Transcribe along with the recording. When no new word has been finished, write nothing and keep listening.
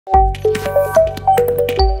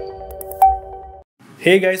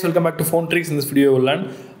Hey guys, welcome back to Phone Tricks. In this video, we'll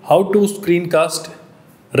learn how to screencast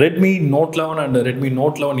Redmi Note 11 and Redmi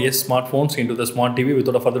Note 11s smartphones into the smart TV.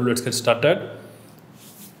 Without further ado, let's get started.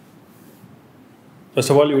 First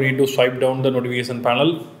of all, you need to swipe down the notification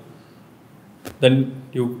panel. Then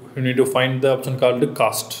you need to find the option called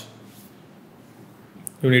cast.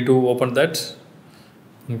 You need to open that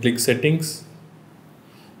and click settings.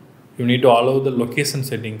 You need to allow the location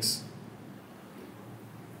settings,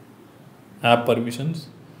 app permissions,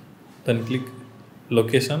 then click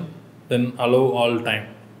location, then allow all time.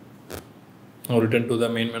 Now return to the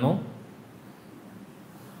main menu.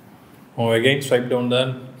 Now again swipe down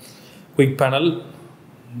the quick panel,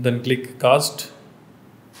 then click cast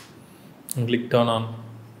and click turn on.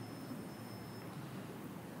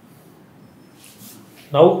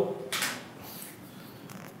 Now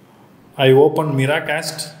I open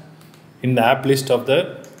Miracast in the app list of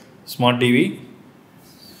the smart TV.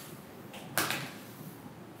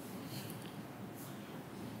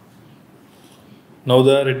 Now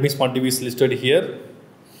the Redmi Smart TV is listed here.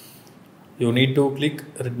 You need to click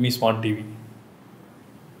Redmi Smart TV.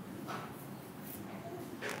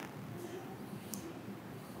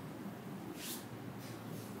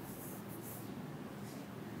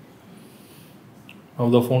 Now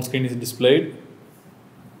the phone screen is displayed.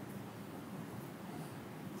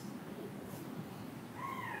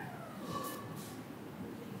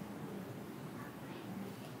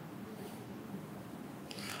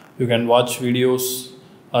 You can watch videos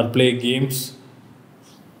or play games,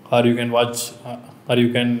 or you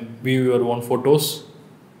can view your own photos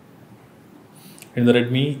in the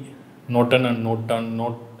Redmi Note 10 and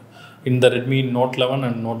in the Redmi Note 11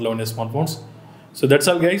 and Note 11s smartphones. So that's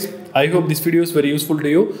all guys. I hope this video is very useful to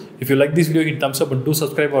you. If you like this video, hit thumbs up and do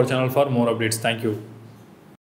subscribe our channel for more updates. Thank you.